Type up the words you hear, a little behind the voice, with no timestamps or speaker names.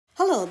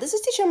Hello, this is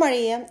Teacher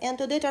Maria, and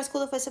today at our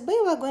School of SAB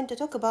we are going to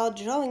talk about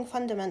drawing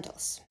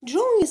fundamentals.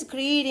 Drawing is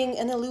creating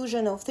an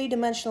illusion of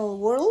three-dimensional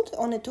world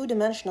on a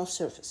two-dimensional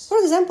surface. For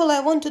example, I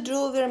want to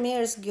draw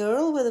Vermeer's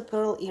girl with a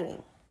pearl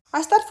earring.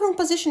 I start from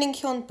positioning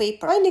her on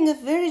paper, finding a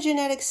very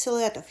generic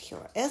silhouette of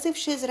her, as if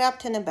she is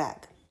wrapped in a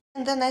bag.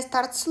 And then I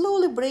start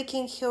slowly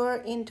breaking her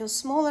into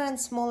smaller and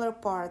smaller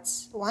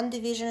parts, one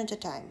division at a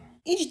time.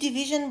 Each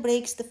division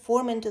breaks the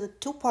form into the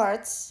two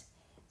parts.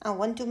 I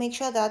want to make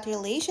sure that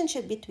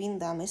relationship between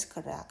them is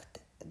correct,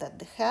 that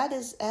the head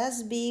is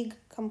as big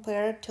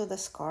compared to the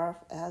scarf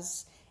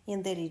as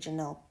in the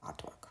original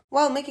artwork.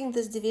 While making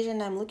this division,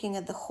 I'm looking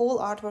at the whole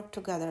artwork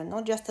together,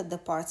 not just at the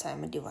parts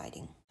I'm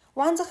dividing.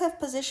 Once I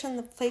have positioned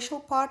the facial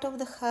part of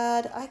the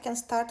head, I can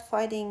start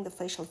finding the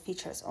facial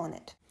features on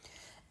it.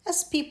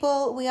 As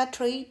people, we are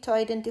trained to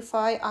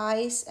identify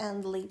eyes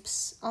and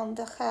lips on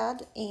the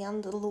head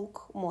and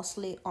look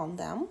mostly on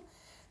them.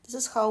 This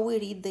is how we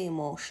read the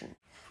emotion.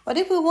 But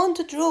if we want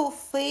to draw a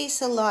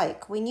face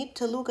alike, we need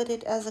to look at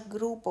it as a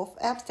group of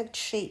abstract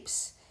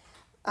shapes.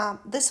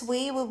 This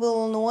way we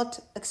will not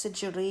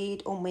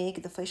exaggerate or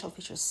make the facial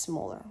features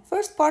smaller.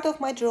 First part of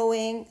my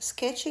drawing,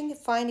 sketching,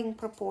 finding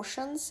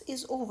proportions,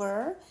 is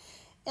over,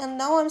 and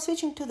now I'm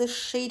switching to the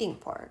shading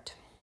part.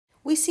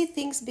 We see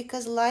things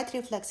because light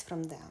reflects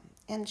from them,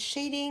 and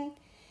shading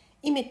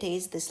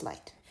imitates this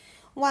light.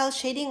 While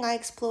shading, I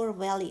explore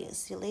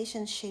values,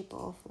 relationship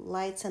of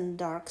lights and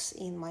darks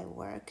in my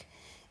work,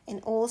 and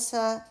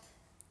also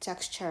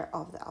texture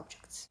of the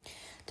objects.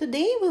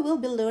 Today we will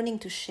be learning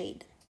to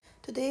shade.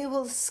 Today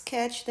we'll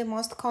sketch the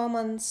most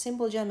common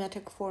simple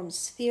geometric forms,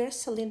 spheres,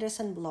 cylinders,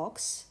 and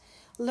blocks,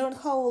 learn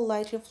how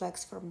light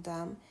reflects from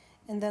them,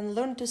 and then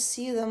learn to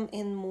see them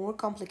in more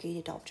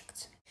complicated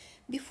objects.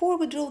 Before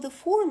we draw the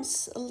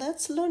forms,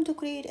 let's learn to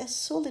create a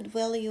solid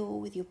value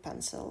with your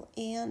pencil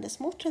and a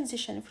smooth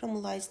transition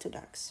from lights to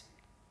darks.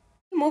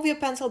 Move your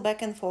pencil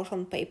back and forth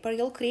on paper,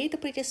 you'll create a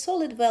pretty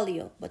solid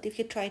value, but if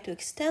you try to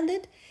extend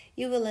it,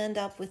 you will end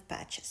up with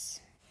patches.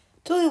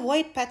 To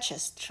avoid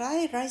patches,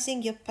 try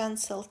raising your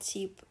pencil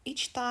tip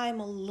each time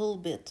a little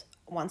bit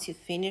once you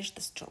finish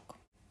the stroke.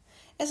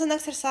 As an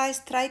exercise,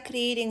 try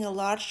creating a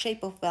large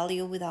shape of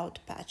value without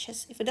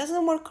patches. If it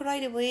doesn't work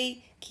right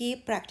away,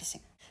 keep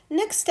practicing.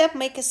 Next step,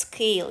 make a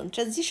scale and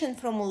transition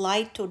from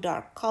light to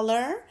dark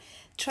color.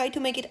 Try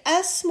to make it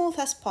as smooth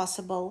as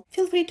possible.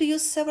 Feel free to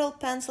use several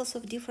pencils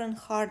of different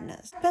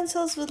hardness.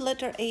 Pencils with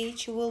letter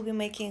H will be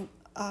making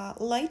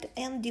light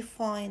and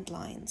defined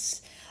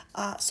lines.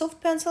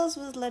 Soft pencils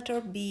with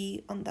letter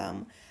B on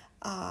them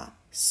are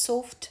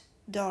soft,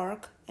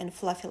 dark, and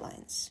fluffy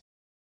lines.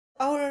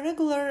 Our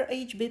regular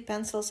HB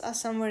pencils are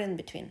somewhere in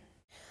between.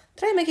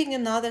 Try making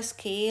another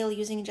scale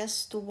using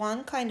just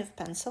one kind of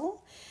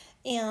pencil.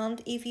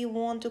 And if you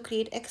want to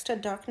create extra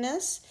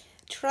darkness,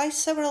 try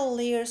several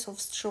layers of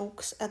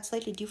strokes at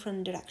slightly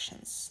different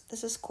directions.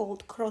 This is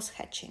called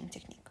cross-hatching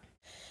technique.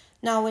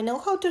 Now we know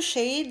how to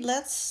shade.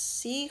 Let's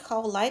see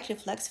how light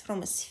reflects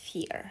from a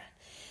sphere.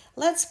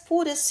 Let's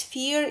put a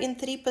sphere in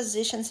three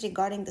positions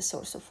regarding the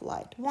source of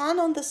light. One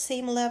on the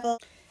same level,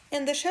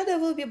 and the shadow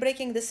will be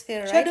breaking the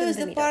sphere right in the middle.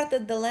 Shadow is the part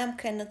that the lamp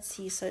cannot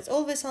see, so it's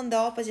always on the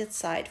opposite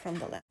side from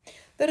the lamp.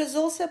 There is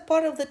also a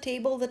part of the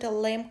table that a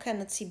lamp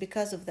cannot see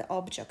because of the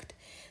object.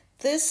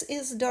 This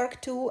is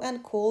dark too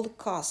and called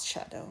cast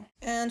shadow.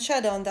 And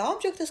shadow on the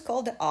object is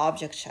called the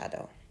object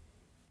shadow.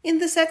 In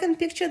the second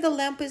picture, the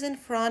lamp is in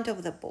front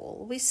of the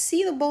ball. We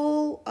see the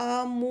ball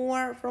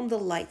more from the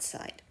light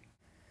side.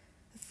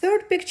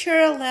 Third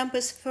picture, lamp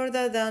is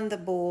further than the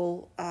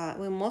ball.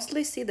 We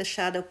mostly see the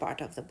shadow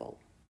part of the ball.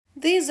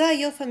 These are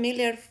your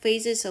familiar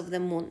phases of the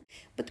moon.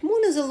 But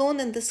moon is alone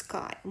in the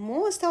sky.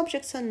 Most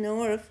objects on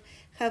Earth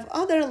have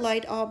other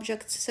light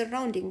objects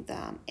surrounding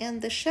them,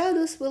 and the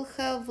shadows will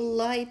have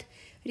light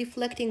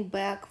reflecting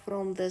back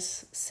from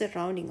these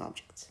surrounding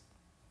objects.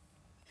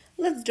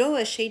 Let's draw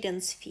a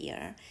shaded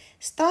sphere.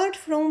 Start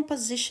from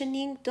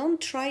positioning.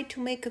 Don't try to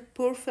make a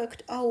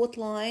perfect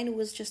outline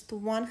with just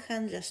one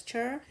hand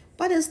gesture,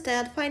 but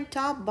instead find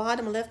top,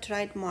 bottom, left,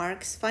 right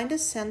marks, find a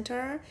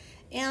center,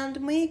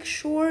 and make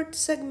short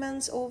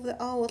segments of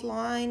the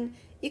outline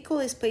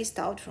equally spaced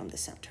out from the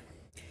center.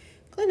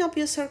 Clean up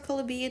your circle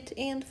a bit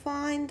and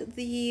find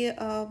the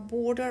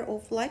border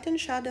of light and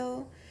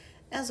shadow,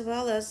 as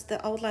well as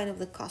the outline of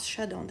the cast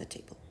shadow on the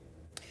table.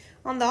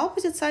 On the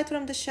opposite side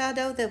from the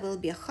shadow, there will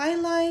be a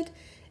highlight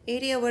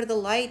area where the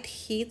light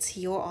hits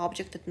your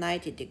object at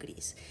 90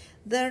 degrees.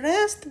 The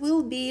rest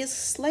will be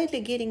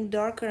slightly getting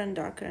darker and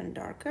darker and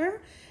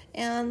darker,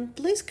 and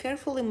please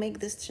carefully make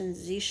this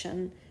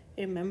transition,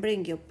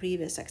 remembering your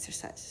previous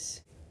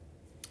exercises.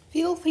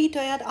 Feel free to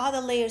add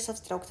other layers of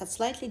strokes at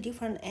slightly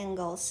different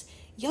angles.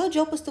 Your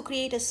job is to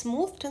create a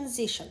smooth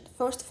transition,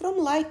 first from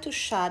light to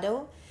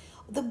shadow.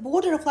 The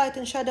border of light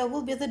and shadow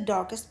will be the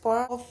darkest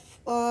part of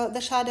the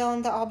shadow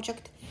on the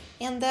object,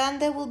 and then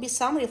there will be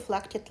some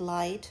reflected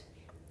light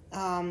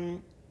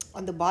on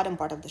the bottom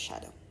part of the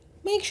shadow.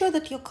 Make sure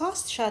that your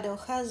cast shadow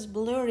has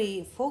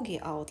blurry, foggy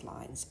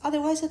outlines,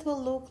 otherwise it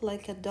will look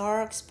like a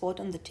dark spot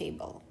on the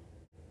table.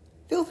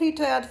 Feel free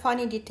to add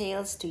funny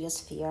details to your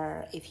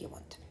sphere if you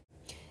want.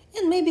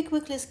 And maybe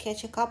quickly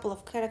sketch a couple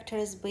of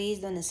characters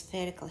based on a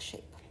spherical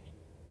shape.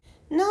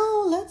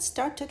 Now let's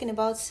start talking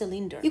about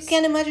cylinders. You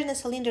can imagine a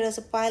cylinder as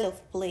a pile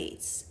of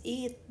plates.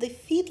 At the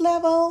feet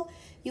level,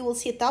 you will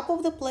see top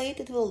of the plate,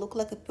 it will look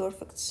like a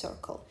perfect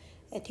circle.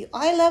 At your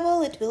eye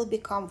level, it will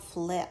become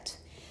flat.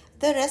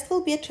 The rest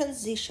will be a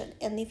transition,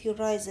 and if you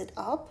rise it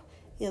up,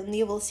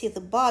 you will see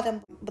the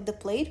bottom, but the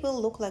plate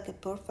will look like a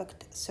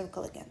perfect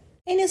circle again.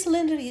 Any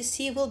cylinder you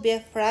see will be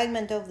a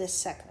fragment of this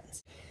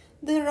segment.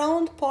 The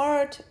round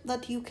part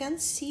that you can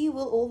see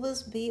will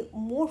always be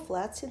more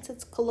flat since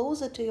it's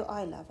closer to your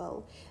eye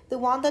level. The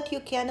one that you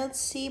cannot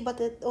see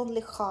but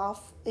only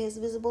half is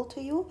visible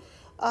to you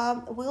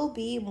will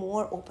be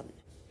more open.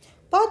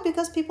 But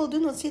because people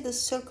do not see the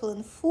circle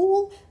in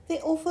full, they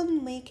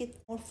often make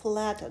it more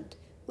flattened,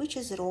 which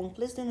is wrong.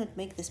 Please do not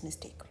make this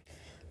mistake.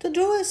 To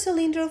draw a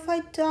cylinder,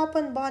 find top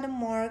and bottom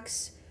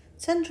marks,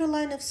 central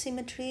line of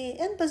symmetry,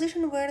 and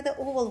position where the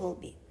oval will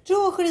be.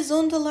 Draw a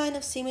horizontal line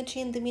of symmetry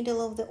in the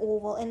middle of the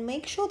oval and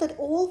make sure that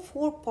all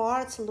four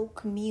parts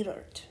look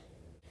mirrored.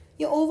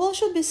 Your oval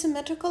should be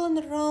symmetrical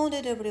and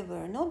rounded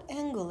everywhere, not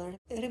angular.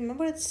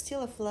 Remember, it's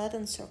still a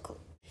flattened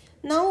circle.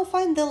 Now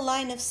find the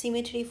line of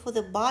symmetry for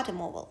the bottom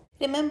oval.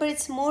 Remember,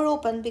 it's more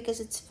open because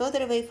it's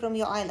further away from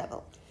your eye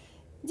level.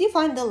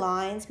 Define the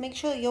lines, make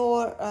sure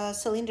your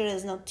cylinder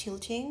is not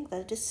tilting,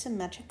 that it is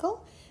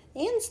symmetrical,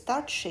 and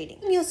start shading.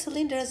 Your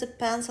cylinder is a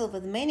pencil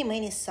with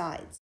many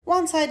sides.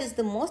 One side is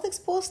the most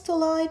exposed to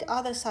light,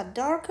 others are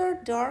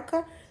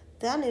darker,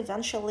 then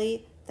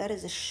eventually there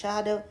is a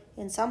shadow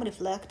and some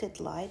reflected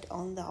light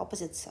on the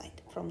opposite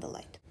side from the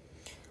light.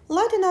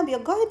 Lighten up your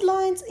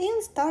guidelines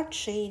and start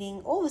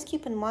shading. Always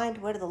keep in mind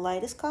where the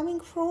light is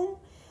coming from.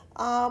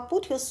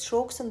 Put your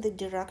strokes in the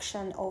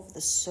direction of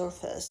the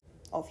surface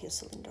of your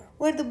cylinder.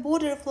 Where the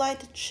border of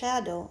light and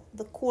shadow,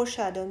 the core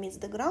shadow meets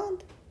the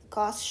ground, the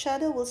cast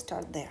shadow will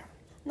start there.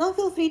 Now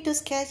feel free to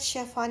sketch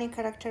a funny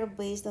character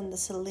based on the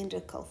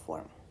cylindrical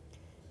form.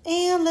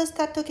 And let's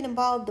start talking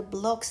about the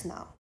blocks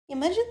now.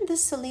 Imagine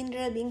this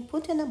cylinder being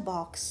put in a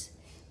box,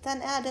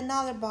 then add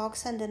another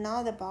box and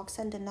another box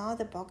and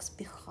another box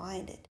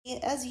behind it.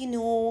 As you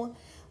know,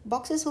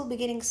 boxes will be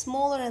getting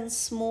smaller and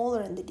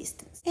smaller in the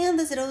distance. And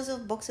these rows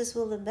of boxes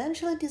will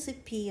eventually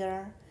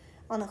disappear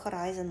on a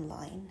horizon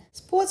line.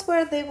 Spots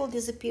where they will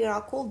disappear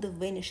are called the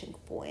vanishing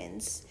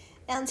points.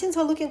 And since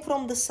we're looking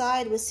from the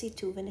side, we see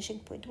two vanishing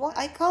points. Well,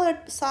 I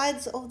colored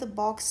sides of the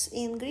box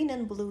in green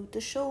and blue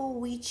to show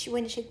which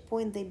vanishing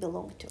point they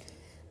belong to.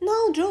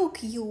 Now draw a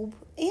cube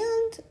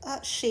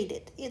and shade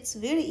it. It's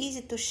very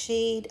easy to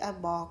shade a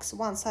box.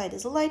 One side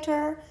is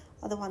lighter,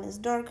 other one is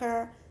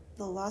darker,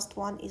 the last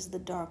one is the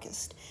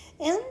darkest.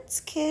 And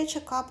sketch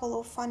a couple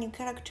of funny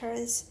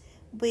characters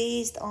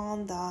based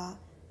on the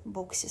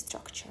boxy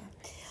structure.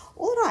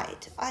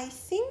 Alright, I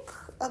think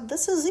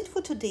this is it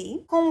for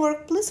today.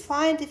 Homework: please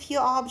find a few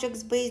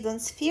objects based on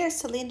spheres,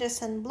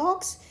 cylinders and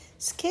blocks,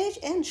 sketch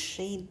and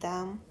shade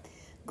them.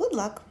 Good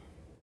luck!